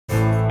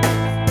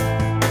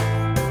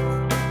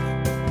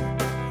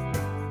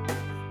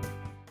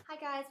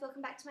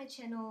welcome back to my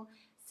channel.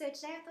 So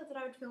today I thought that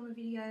I would film a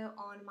video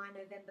on my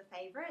November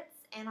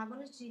favourites, and I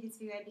wanted to do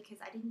this video because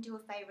I didn't do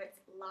a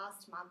favourites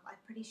last month. I'm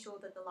pretty sure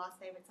that the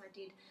last favourites I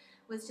did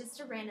was just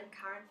a random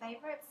current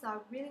favourite, so I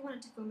really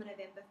wanted to film a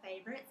November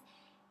favourites.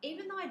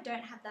 Even though I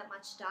don't have that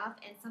much stuff,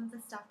 and some of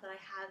the stuff that I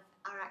have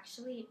are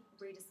actually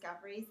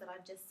rediscoveries that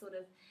I've just sort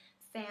of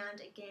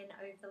found again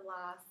over the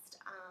last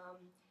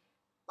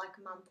like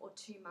month or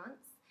 2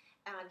 months,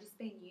 and I've just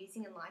been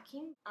using and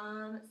liking.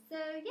 So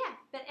yeah,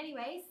 but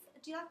anyways,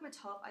 do you like my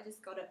top? I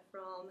just got it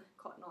from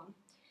Cotton On.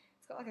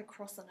 It's got like a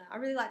cross on it. I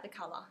really like the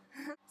colour.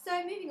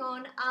 So moving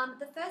on,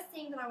 the first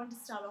thing that I want to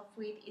start off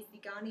with is the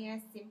Garnier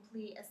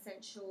Simply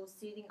Essential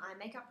Soothing Eye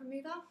Makeup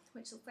Remover,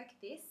 which looks like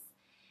this.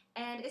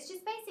 And it's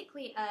just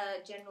basically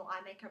a general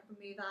eye makeup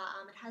remover.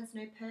 It has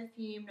no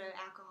perfume, no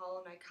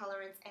alcohol, no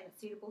colorants, and it's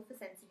suitable for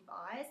sensitive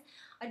eyes.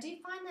 I do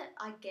find that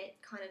I get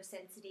kind of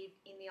sensitive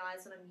in the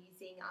eyes when I'm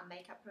using a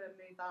makeup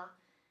remover.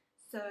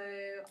 So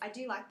I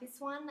do like this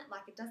one.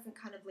 Like, it doesn't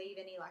kind of leave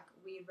any like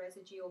weird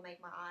residue or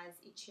make my eyes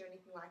itchy or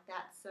anything like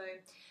that. So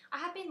I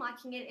have been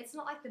liking it. It's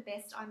not like the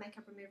best eye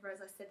makeup remover,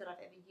 as I said, that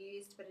I've ever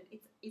used, but it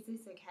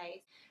is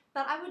okay.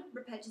 But I would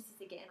repurchase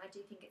this again. I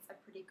do think it's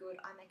a pretty good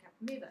eye makeup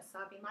remover.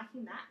 So I've been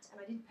liking that, and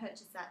I did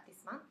purchase that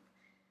this month.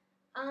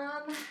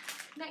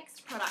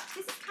 Next product.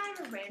 This is kind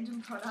of a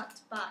random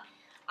product, but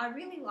I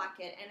really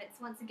like it, and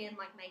it's once again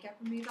like makeup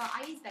remover.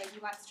 I use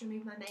baby wipes to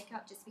remove my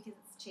makeup just because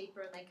it's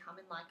cheaper and they come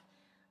in like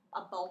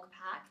a bulk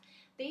pack.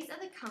 These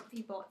are the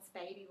Comfy Bots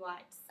Baby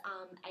Wipes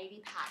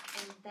 80 pack,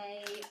 and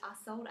they are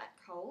sold at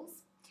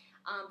Coles.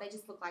 They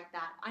just look like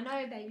that. I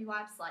know baby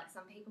wipes, like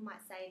some people might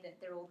say that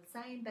they're all the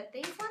same, but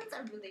these ones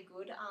are really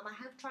good. I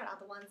have tried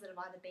other ones that have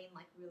either been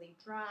like really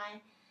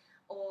dry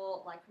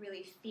or like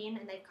really thin,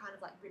 and they've kind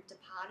of like ripped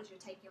apart as you're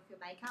taking off your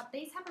makeup.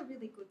 These have a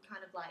really good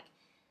kind of like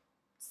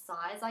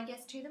size, I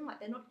guess, to them. Like,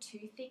 they're not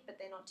too thick, but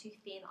they're not too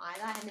thin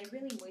either, and they're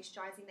really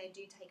moisturising. They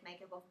do take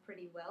makeup off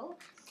pretty well.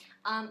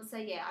 So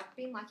yeah, I've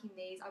been liking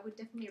these. I would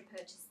definitely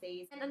repurchase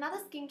these. And another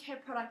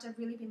skincare product I've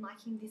really been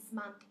liking this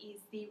month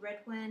is the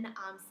Redwin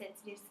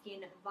Sensitive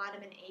Skin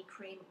Vitamin E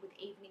Cream with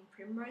Evening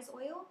Primrose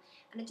Oil,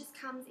 and it just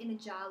comes in a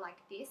jar like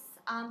this.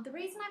 The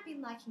reason I've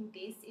been liking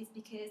this is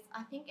because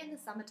I think in the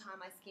summertime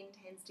my skin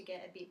tends to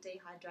get a bit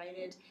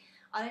dehydrated.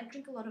 I don't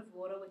drink a lot of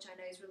water, which I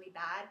know is really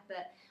bad,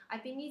 but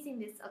I've been using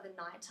this at the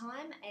night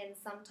time, and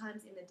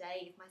sometimes in the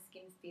day if my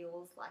skin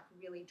feels like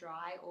really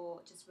dry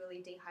or just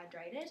really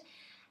dehydrated.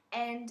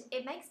 And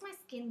it makes my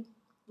skin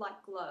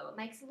like glow. It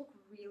makes it look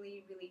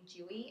really, really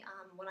dewy.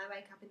 When I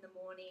wake up in the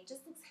morning, it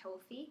just looks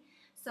healthy.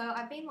 So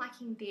I've been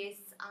liking this.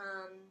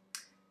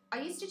 I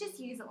used to just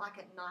use it like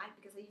at night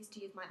because I used to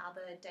use my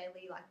other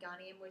daily like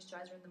Garnier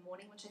moisturiser in the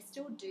morning, which I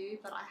still do,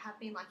 but I have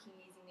been liking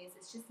using this.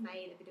 It's just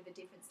made a bit of a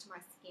difference to my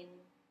skin,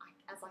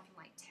 as I can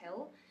like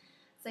tell.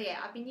 So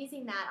yeah, I've been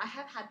using that. I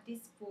have had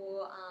this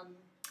for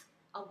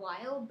a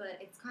while, but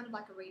it's kind of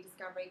like a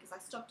rediscovery because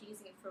I stopped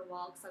using it for a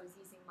while because I was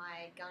using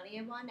my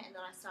Garnier one, and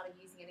then I started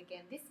using it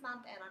again this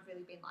month, and I've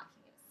really been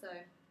liking it. So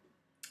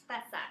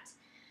that's that.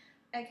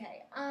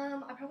 Okay,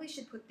 I probably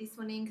should put this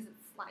one in because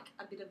it's like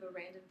a bit of a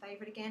random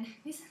favourite again.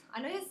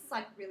 I know this is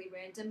like really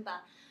random, but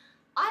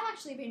I've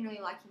actually been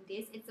really liking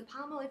this. It's a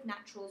Palmolive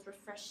Naturals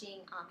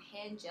Refreshing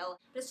Hand Gel,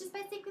 but it's just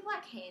basically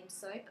like hand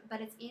soap,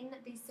 but it's in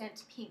the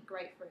scent Pink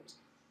Grapefruit.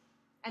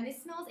 And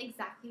this smells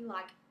exactly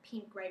like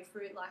pink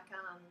grapefruit, like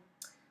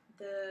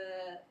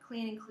the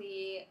Clean and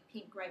Clear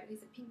Pink Grapefruit.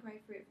 Is it Pink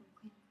Grapefruit from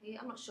Clean and Clear?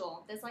 I'm not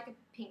sure. There's like a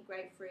pink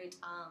grapefruit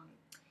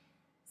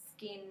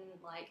skin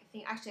like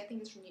thing. Actually, I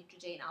think it's from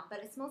Neutrogena, but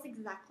it smells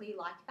exactly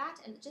like that,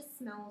 and it just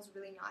smells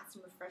really nice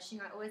and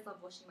refreshing. I always love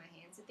washing my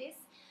hands with this.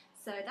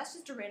 So that's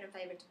just a random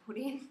favourite to put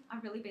in.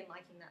 I've really been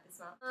liking that this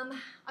month.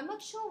 I'm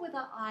not sure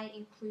whether I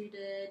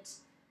included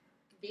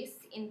this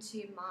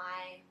into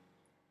my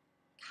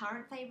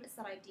current favourites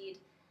that I did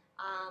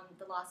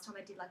the last time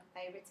I did like a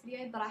favourites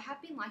video, but I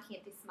have been liking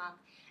it this month,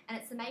 and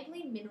it's the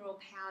Maybelline Mineral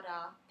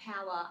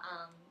Power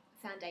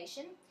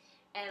Foundation,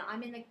 and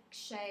I'm in the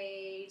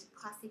shade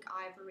Classic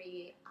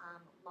Ivory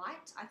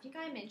Light. I think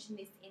I mentioned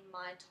this in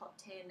my top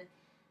 10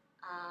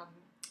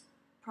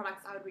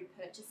 products I would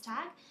repurchase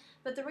tag,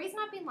 but the reason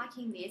I've been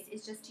liking this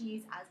is just to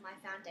use as my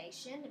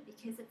foundation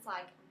because it's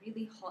like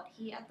really hot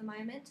here at the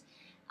moment.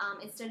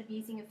 Instead of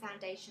using a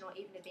foundation or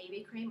even a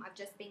BB cream, I've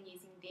just been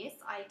using this.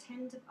 I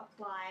tend to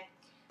apply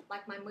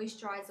like my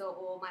moisturiser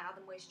or my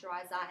other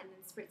moisturiser and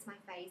then spritz my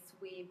face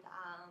with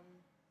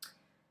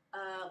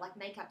like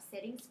makeup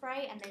setting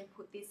spray and then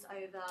put this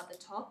over the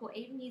top, or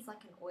even use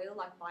like an oil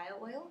like bio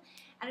oil,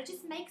 and it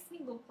just makes me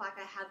look like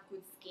I have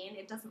good skin.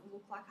 It doesn't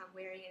look like I'm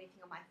wearing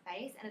anything on my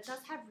face, and it does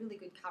have really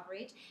good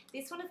coverage.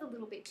 This one is a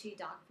little bit too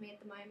dark for me at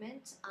the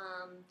moment,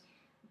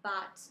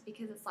 but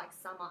because it's like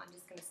summer, I'm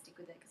just going to stick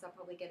with it because I'll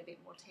probably get a bit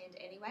more tanned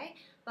anyway.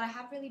 But I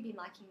have really been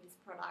liking this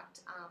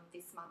product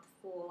this month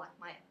for like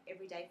my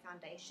everyday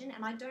foundation,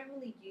 and I don't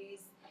really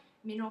use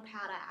mineral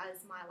powder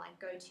as my like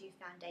go-to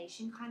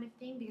foundation kind of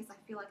thing because I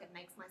feel like it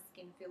makes my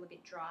skin feel a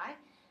bit dry.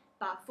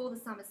 But for the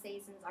summer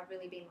seasons, I've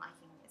really been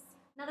liking this.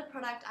 Another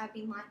product I've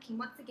been liking,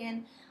 once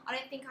again, I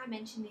don't think I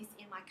mentioned this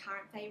in my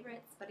current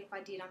favourites, but if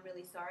I did, I'm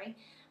really sorry.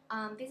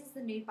 This is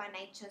the Nude by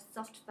Nature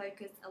Soft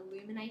Focus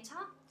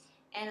Illuminator,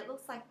 and it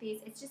looks like this.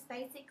 It's just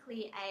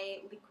basically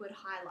a liquid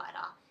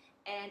highlighter,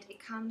 and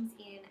it comes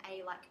in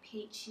a like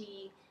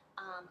peachy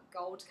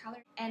gold colour,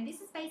 and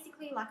this is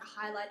basically like a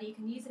highlighter. You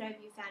can use it over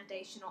your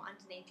foundation or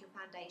underneath your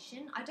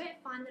foundation. I don't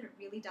find that it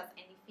really does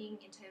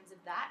anything in terms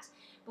of that,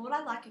 but what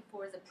I like it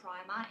for is a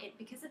primer. It,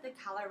 because of the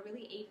colour,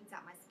 really evens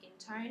out my skin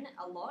tone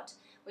a lot,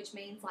 which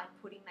means like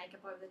putting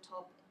makeup over the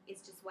top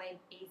is just way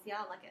easier,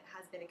 like it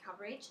has better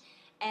coverage,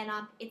 and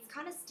it's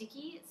kind of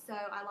sticky, so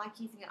I like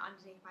using it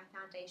underneath my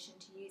foundation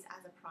to use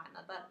as a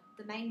primer. But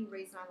the main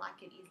reason I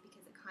like it is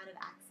because it kind of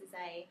acts as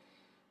a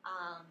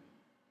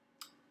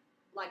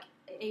like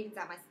it evens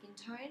out my skin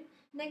tone.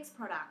 Next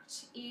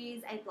product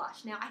is a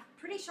blush. Now I'm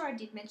pretty sure I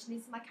did mention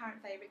this in my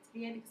current favourites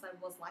video because I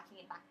was liking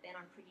it back then,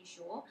 I'm pretty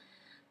sure.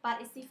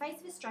 But it's the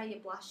Face of Australia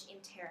blush in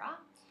Terra,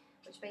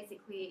 which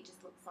basically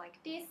just looks like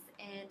this,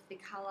 and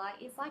the colour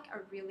is like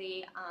a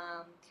really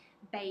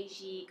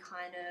beigey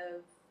kind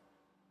of,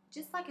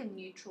 just like a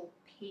neutral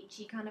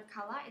peachy kind of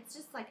colour. It's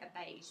just like a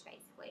beige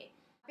basically.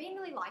 I've been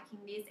really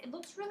liking this. It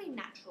looks really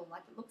natural,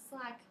 like it looks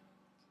like,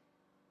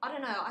 I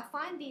don't know, I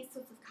find these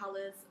sorts of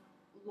colours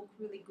look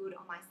really good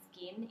on my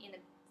skin in a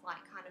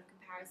like kind of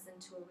comparison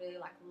to a really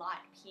like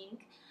light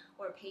pink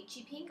or a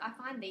peachy pink. I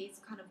find these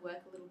kind of work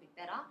a little bit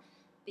better,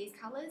 these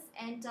colours,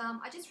 and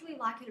I just really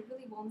like it. It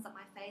really warms up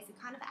my face. It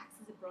kind of acts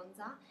as a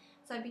bronzer,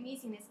 so I've been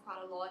using this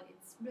quite a lot.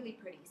 It's really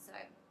pretty, so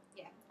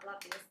yeah, I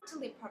love this. To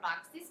lip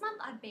products. This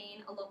month I've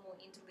been a lot more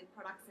into lip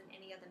products than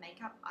any other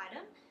makeup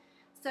item.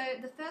 So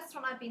the first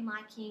one I've been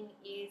liking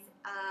is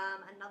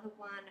another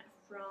one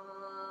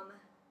from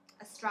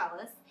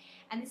Australis,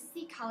 and this is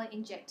the colour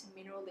Inject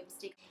Mineral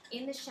Lipstick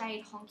in the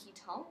shade Honky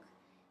Tonk,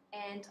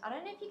 and I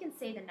don't know if you can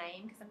see the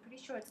name because I'm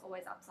pretty sure it's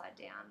always upside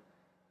down.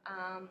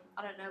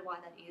 I don't know why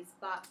that is,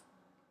 but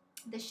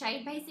the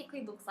shade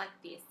basically looks like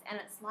this, and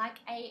it's like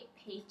a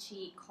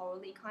peachy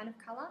corally kind of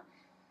colour.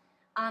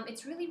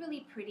 It's really,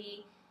 really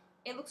pretty.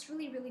 It looks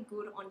really, really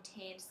good on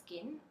tanned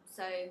skin,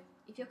 so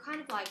if you're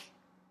kind of like,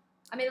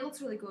 I mean, it looks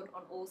really good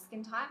on all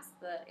skin types,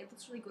 but it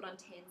looks really good on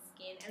tanned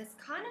skin, and it's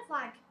kind of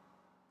like,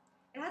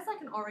 it has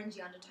like an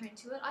orangey undertone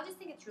to it. I just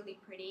think it's really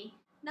pretty.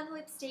 Another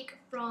lipstick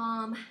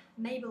from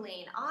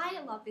Maybelline.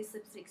 I love this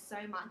lipstick so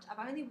much.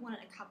 I've only worn it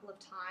a couple of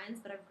times,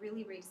 but I've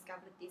really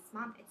rediscovered it this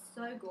month. It's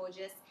so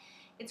gorgeous.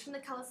 It's from the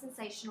colour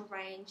Sensational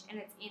range, and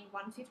it's in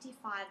 155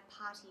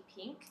 Party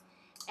Pink,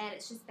 and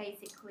it's just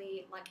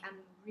basically like a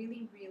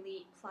really,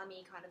 really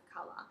plummy kind of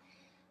colour.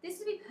 This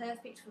would be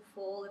perfect for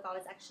fall if I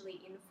was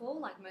actually in fall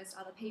like most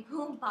other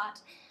people,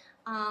 but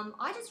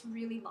I just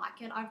really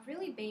like it. I've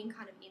really been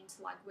kind of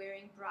into like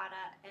wearing brighter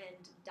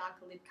and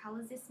darker lip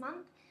colours this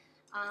month.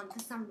 For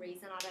some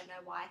reason, I don't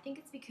know why. I think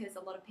it's because a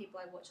lot of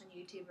people I watch on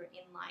YouTube are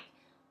in like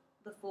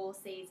the fall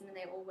season and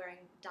they're all wearing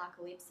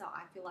darker lips, so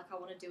I feel like I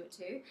want to do it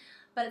too.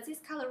 But it's this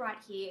colour right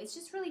here. It's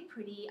just really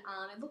pretty.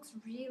 It looks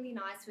really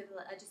nice with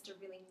just a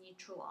really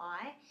neutral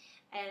eye,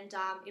 and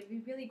it would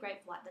be really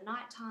great for like the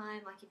night time,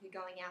 like if you're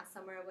going out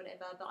somewhere or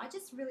whatever. But I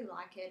just really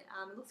like it.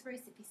 It looks very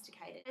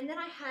sophisticated. And then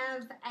I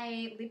have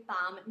a lip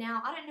balm.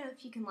 Now I don't know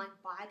if you can like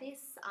buy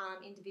this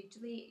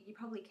individually. You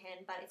probably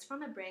can, but it's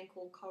from a brand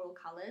called Coral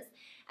Colours,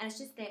 and it's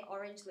just their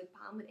orange lip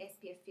balm with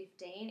SPF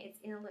 15. It's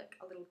in a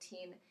little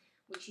tin,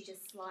 which you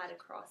just slide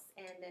across,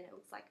 and then it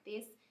looks like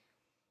this.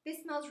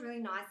 This smells really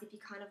nice if you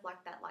kind of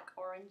like that like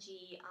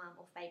orangey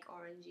or fake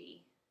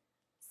orangey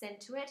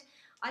scent to it.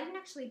 I didn't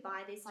actually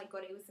buy this. I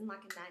got it. It was in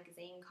like a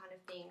magazine kind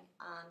of thing,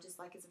 just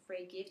like as a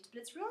free gift.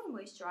 But it's really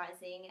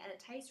moisturising and it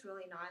tastes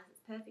really nice.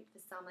 It's perfect for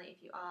summer if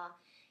you are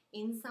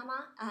in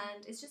summer,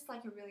 and it's just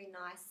like a really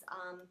nice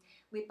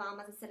lip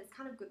balm. As I said, it's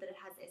kind of good that it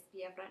has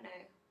SPF. I don't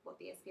know what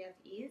the SPF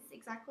is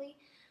exactly,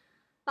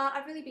 but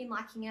I've really been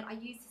liking it. I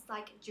use this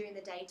like during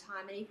the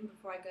daytime and even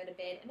before I go to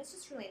bed, and it's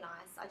just really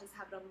nice. I just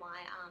have it on my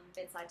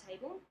bedside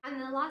table. And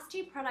then the last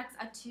two products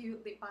are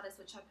two lip butters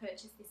which I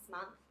purchased this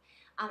month.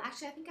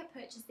 Actually, I think I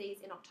purchased these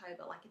in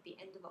October, like at the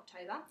end of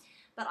October.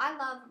 But I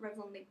love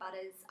Revlon lip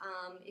butters.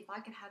 If I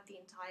could have the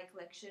entire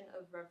collection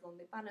of Revlon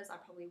lip butters, I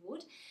probably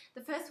would.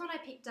 The first one I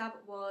picked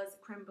up was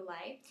Creme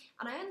Brule,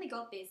 and I only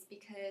got this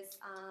because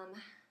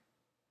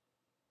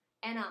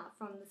Anna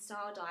from the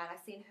Style Diet,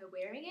 I seen her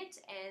wearing it,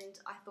 and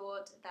I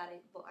thought that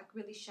it like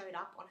really showed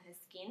up on her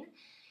skin,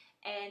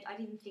 and I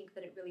didn't think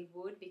that it really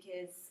would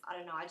because, I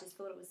don't know, I just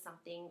thought it was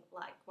something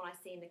like when I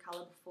seen the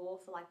colour before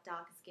for like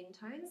darker skin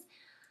tones.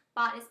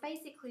 But it's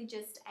basically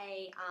just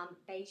a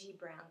beigey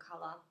brown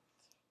colour,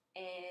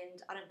 and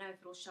I don't know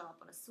if it'll show up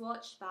on a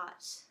swatch,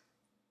 but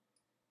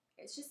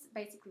it just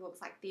basically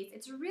looks like this.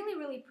 It's a really,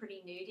 really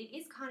pretty nude. It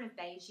is kind of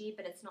beigey,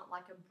 but it's not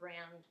like a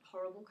brown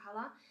horrible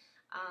colour.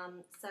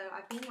 So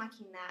I've been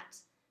liking that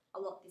a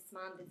lot this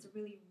month. It's a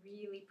really,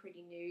 really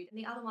pretty nude. And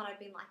the other one I've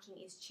been liking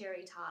is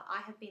Cherry Tart.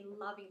 I have been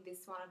loving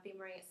this one. I've been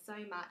wearing it so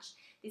much.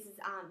 This is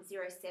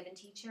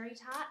 070 Cherry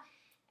Tart,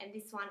 and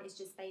this one is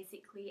just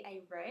basically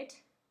a red.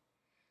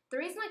 The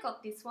reason I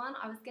got this one,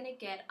 I was going to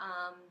get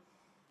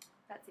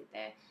That's it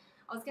there.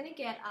 I was going to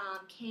get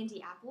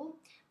Candy Apple,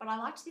 but I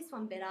liked this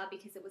one better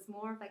because it was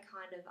more of a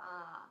kind of,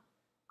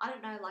 I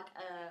don't know, like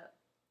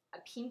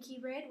a pinky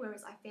red,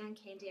 whereas I found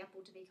Candy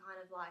Apple to be kind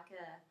of like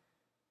a,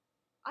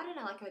 I don't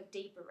know, like a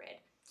deeper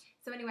red.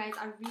 So anyways,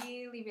 I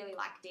really, really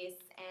like this,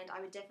 and I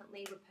would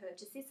definitely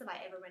repurchase this if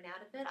I ever ran out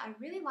of it. I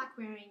really like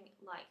wearing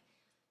like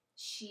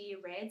sheer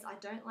reds. I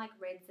don't like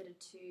reds that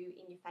are too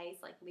in your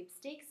face like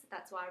lipsticks.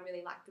 That's why I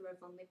really like the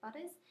Revlon lip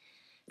butters.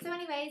 So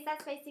anyways,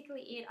 that's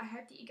basically it. I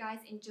hope that you guys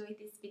enjoyed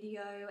this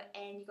video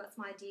and you got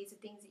some ideas of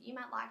things that you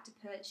might like to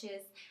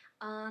purchase.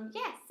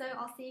 Yeah, so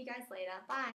I'll see you guys later. Bye.